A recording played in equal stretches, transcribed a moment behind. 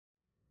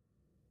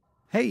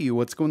Hey,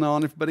 what's going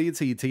on everybody?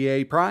 It's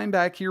ETAPRIME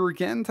back here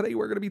again. Today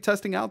we're going to be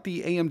testing out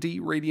the AMD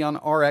Radeon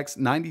RX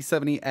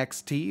 9070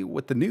 XT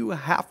with the new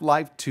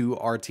Half-Life 2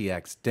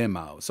 RTX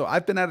demo. So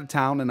I've been out of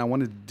town and I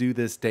wanted to do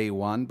this day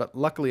one, but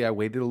luckily I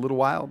waited a little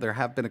while. There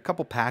have been a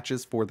couple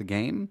patches for the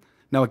game.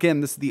 Now again,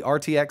 this is the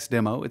RTX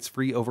demo. It's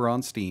free over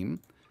on Steam.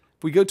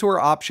 If we go to our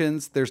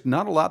options, there's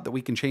not a lot that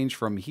we can change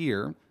from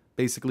here.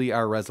 Basically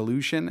our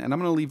resolution, and I'm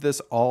going to leave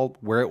this all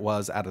where it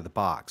was out of the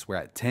box. We're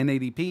at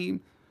 1080p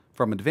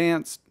from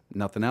advanced.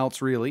 Nothing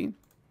else really.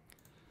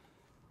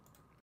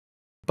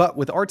 But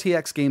with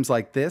RTX games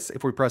like this,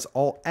 if we press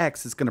Alt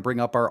X, it's going to bring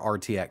up our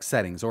RTX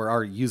settings or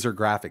our user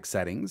graphics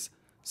settings.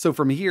 So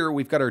from here,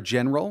 we've got our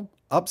general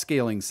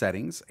upscaling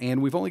settings,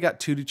 and we've only got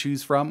two to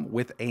choose from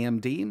with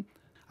AMD.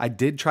 I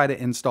did try to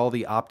install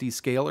the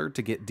OptiScaler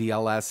to get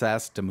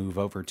DLSS to move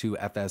over to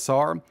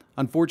FSR.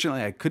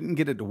 Unfortunately, I couldn't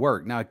get it to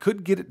work. Now I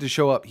could get it to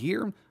show up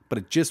here, but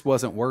it just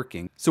wasn't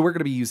working. So we're going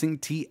to be using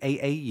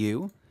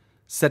TAAU.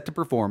 Set to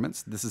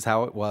performance, this is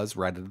how it was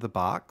right out of the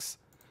box.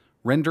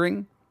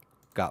 Rendering,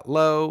 got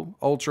low,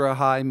 ultra,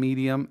 high,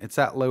 medium. It's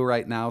at low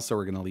right now, so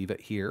we're going to leave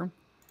it here.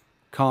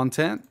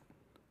 Content,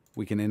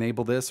 we can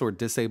enable this or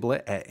disable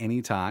it at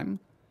any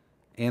time.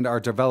 And our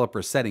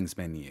developer settings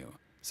menu.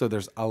 So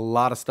there's a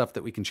lot of stuff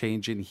that we can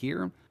change in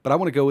here, but I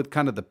want to go with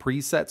kind of the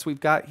presets we've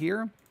got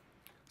here.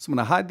 So I'm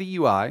going to hide the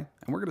UI,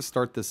 and we're going to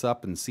start this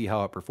up and see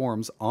how it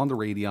performs on the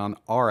Radeon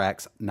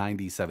RX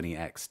 9070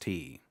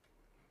 XT.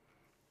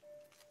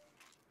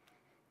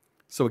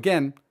 So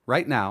again,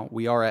 right now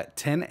we are at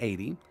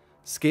 1080.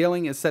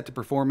 Scaling is set to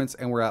performance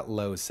and we're at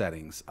low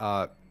settings.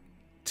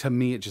 To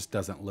me, it just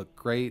doesn't look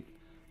great.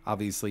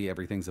 Obviously,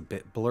 everything's a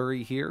bit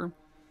blurry here.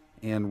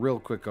 And real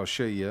quick, I'll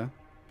show you.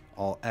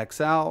 Alt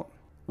X out.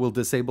 We'll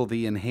disable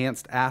the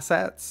enhanced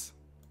assets.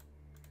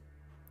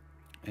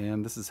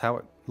 And this is how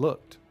it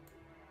looked.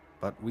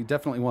 But we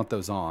definitely want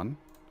those on.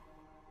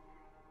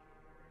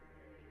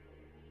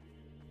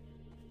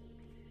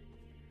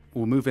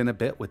 We'll move in a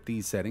bit with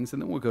these settings,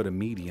 and then we'll go to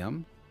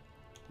medium.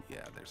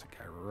 Yeah, there's a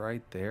guy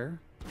right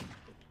there.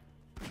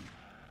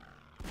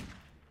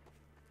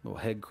 Little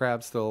head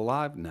crab still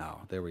alive?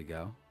 No, there we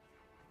go.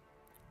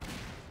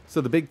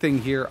 So the big thing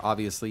here,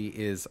 obviously,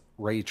 is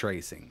ray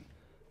tracing.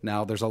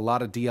 Now, there's a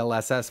lot of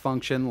DLSS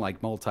function,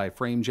 like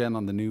multi-frame gen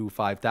on the new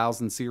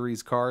 5000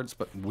 series cards,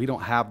 but we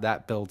don't have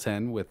that built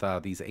in with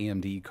these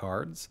AMD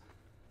cards.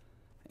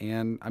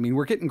 And, I mean,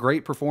 we're getting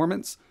great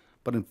performance,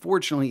 but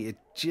unfortunately, it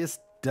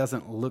just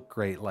doesn't look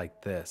great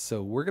like this.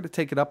 So we're going to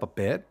take it up a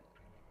bit.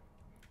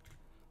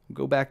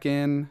 Go back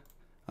in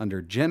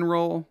under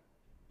general.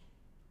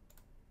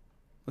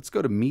 Let's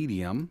go to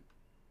medium.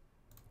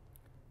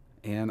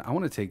 And I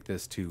want to take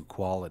this to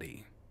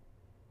quality.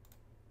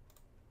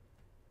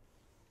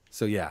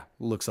 So yeah,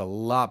 looks a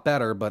lot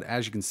better, but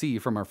as you can see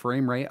from our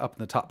frame rate up in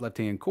the top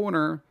left-hand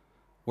corner,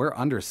 we're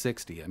under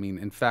 60. I mean,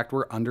 in fact,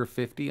 we're under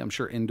 50. I'm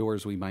sure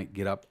indoors we might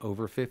get up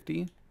over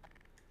 50.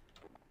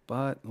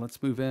 But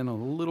let's move in a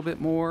little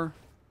bit more.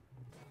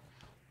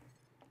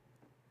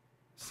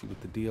 See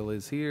what the deal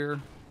is here.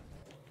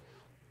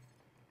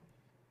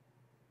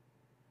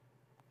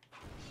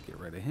 Get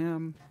rid of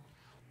him.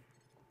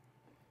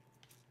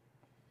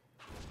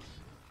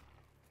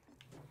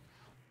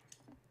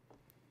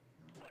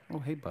 Oh,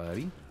 hey,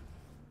 buddy.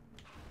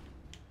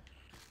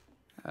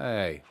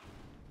 Hey.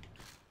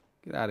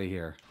 Get out of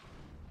here.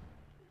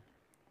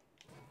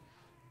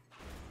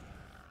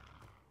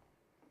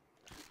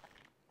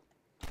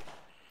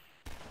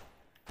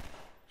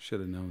 Should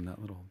have known that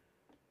little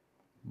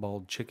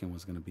bald chicken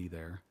was going to be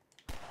there.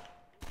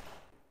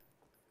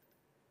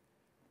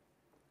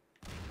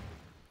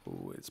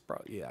 Oh, it's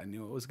probably, yeah, I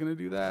knew it was going to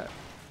do that.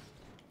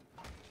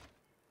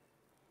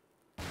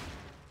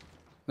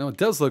 Now, it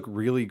does look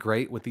really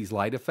great with these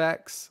light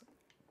effects,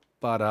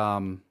 but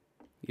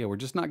yeah, we're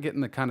just not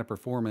getting the kind of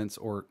performance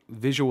or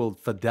visual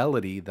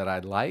fidelity that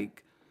I'd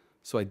like.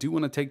 So I do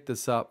want to take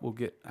this up. We'll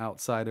get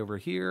outside over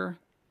here.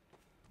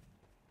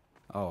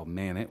 Oh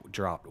man, it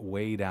dropped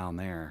way down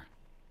there.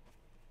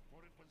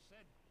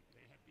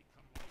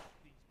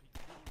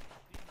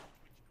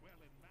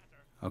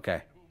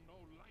 Okay.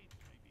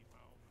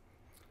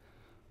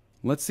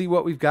 Let's see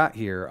what we've got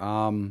here.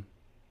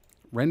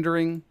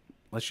 Rendering.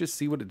 Let's just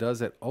see what it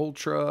does at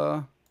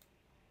ultra.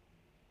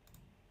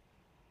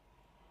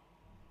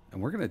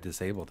 And we're going to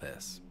disable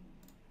this.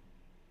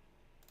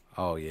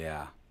 Oh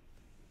yeah.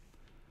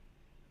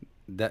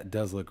 That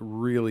does look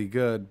really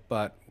good,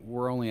 but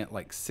we're only at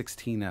like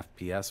 16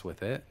 FPS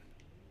with it.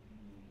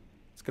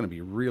 It's going to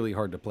be really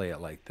hard to play it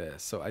like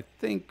this. So I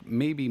think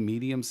maybe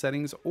medium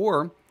settings,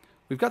 or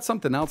we've got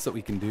something else that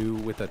we can do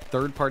with a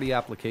third-party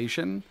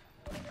application.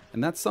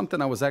 And that's something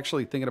I was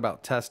actually thinking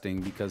about testing,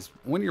 because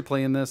when you're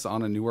playing this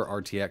on a newer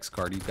RTX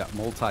card, you've got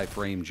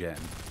multi-frame gen.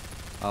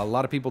 A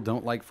lot of people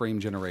don't like frame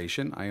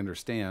generation, I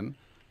understand,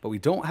 but we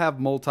don't have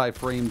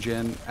multi-frame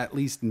gen, at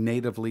least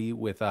natively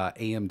with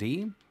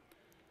AMD.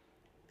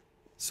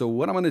 So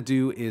what I'm going to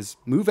do is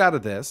move out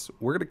of this.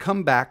 We're going to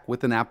come back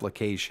with an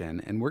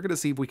application, and we're going to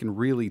see if we can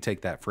really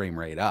take that frame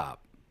rate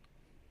up.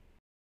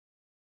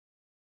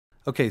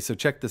 Okay, so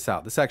check this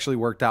out. This actually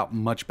worked out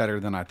much better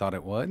than I thought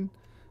it would.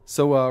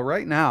 So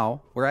right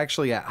now, we're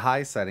actually at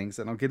high settings,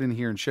 and I'll get in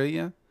here and show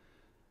you.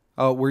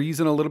 We're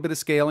using a little bit of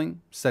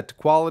scaling, set to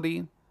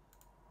quality,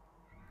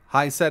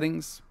 high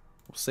settings.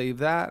 We'll save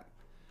that.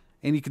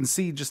 And you can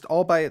see just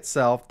all by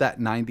itself that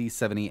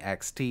 9070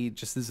 XT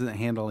just isn't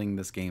handling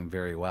this game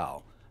very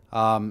well.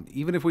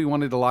 Even if we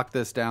wanted to lock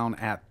this down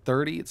at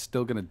 30, it's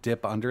still going to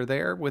dip under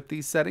there with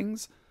these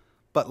settings.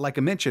 But like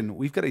I mentioned,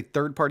 we've got a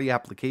third-party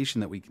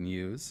application that we can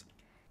use.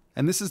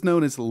 And this is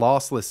known as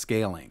Lossless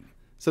Scaling.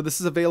 So this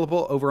is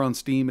available over on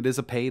Steam. It is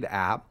a paid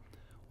app.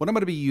 What I'm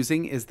going to be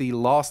using is the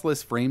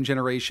Lossless Frame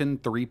Generation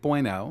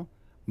 3.0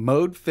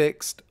 Mode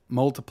Fixed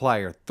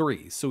Multiplier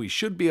 3. So we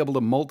should be able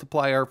to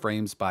multiply our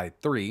frames by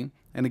 3.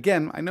 And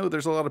again, I know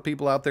there's a lot of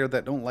people out there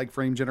that don't like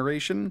frame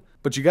generation,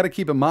 but you got to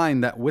keep in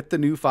mind that with the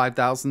new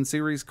 5000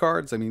 series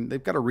cards, I mean,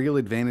 they've got a real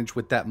advantage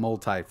with that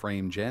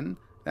multi-frame gen.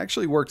 It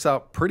actually works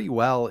out pretty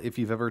well if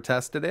you've ever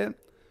tested it.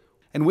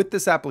 And with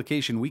this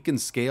application, we can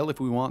scale if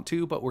we want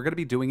to, but we're going to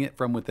be doing it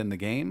from within the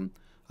game.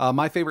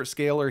 My favorite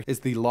scaler is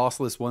the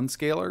Lossless 1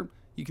 scaler.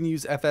 You can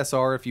use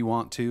FSR if you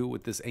want to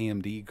with this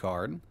AMD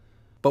card.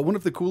 But one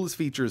of the coolest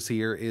features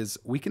here is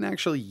we can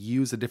actually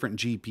use a different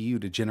GPU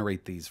to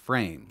generate these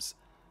frames.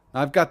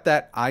 Now, I've got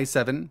that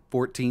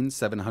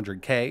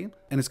i7-14700K,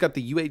 and it's got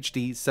the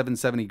UHD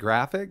 770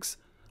 graphics.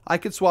 I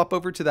could swap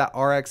over to that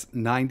RX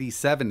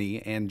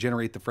 9070 and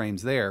generate the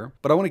frames there,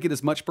 but I want to get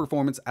as much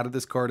performance out of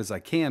this card as I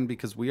can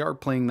because we are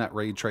playing that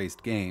ray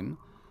traced game.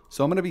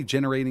 So I'm going to be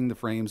generating the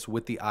frames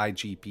with the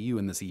iGPU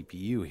and this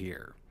EPU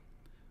here.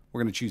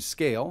 We're going to choose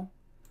scale.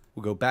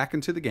 We'll go back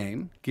into the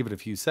game, give it a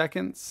few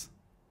seconds.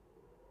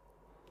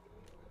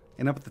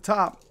 And up at the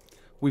top,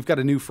 we've got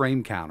a new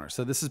frame counter.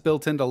 So this is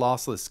built into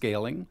Lossless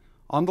Scaling.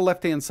 On the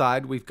left-hand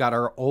side, we've got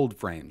our old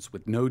frames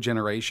with no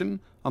generation.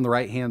 On the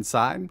right-hand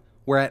side,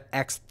 we're at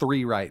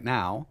X3 right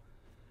now,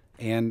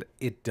 and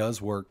it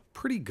does work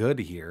pretty good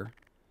here.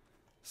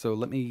 So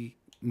let me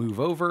move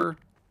over.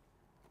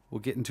 We'll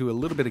get into a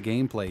little bit of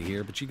gameplay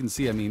here, but you can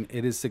see, I mean,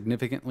 it has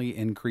significantly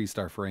increased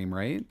our frame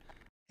rate.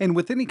 And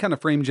with any kind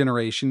of frame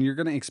generation, you're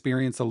going to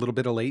experience a little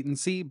bit of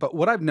latency, but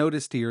what I've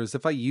noticed here is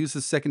if I use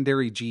a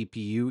secondary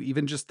GPU,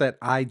 even just that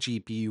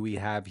iGPU we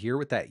have here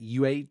with that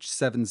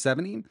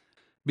UH770,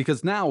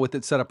 because now with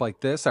it set up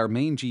like this, our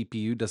main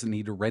GPU doesn't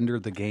need to render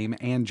the game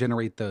and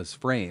generate those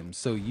frames.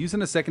 So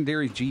using a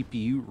secondary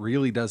GPU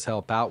really does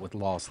help out with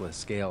lossless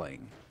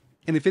scaling.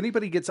 And if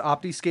anybody gets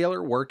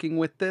OptiScaler working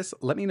with this,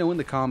 let me know in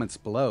the comments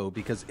below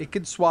because it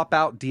could swap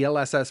out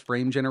DLSS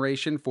frame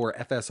generation for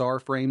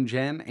FSR frame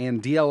gen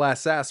and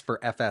DLSS for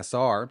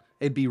FSR.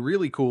 It'd be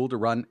really cool to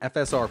run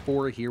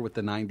FSR4 here with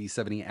the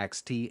 9070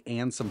 XT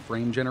and some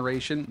frame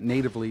generation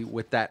natively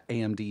with that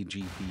AMD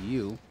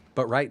GPU.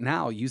 But right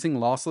now, using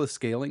lossless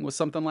scaling with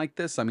something like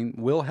this, I mean,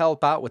 will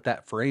help out with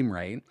that frame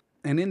rate.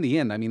 And in the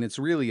end, I mean, it's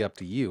really up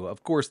to you.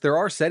 Of course, there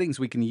are settings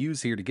we can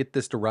use here to get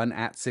this to run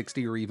at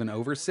 60 or even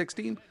over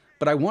 60,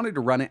 but I wanted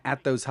to run it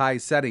at those high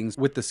settings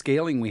with the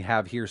scaling we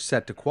have here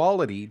set to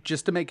quality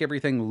just to make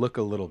everything look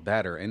a little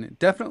better, and it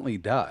definitely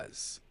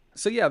does.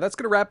 So yeah, that's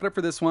going to wrap it up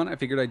for this one. I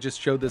figured I'd just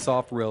show this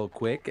off real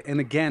quick. And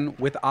again,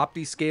 with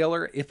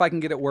OptiScaler, if I can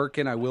get it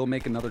working, I will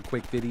make another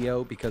quick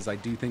video because I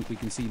do think we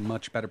can see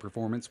much better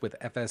performance with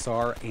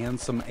FSR and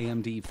some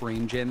AMD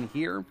frame gen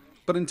here.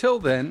 But until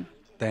then,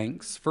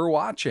 thanks for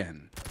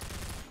watching.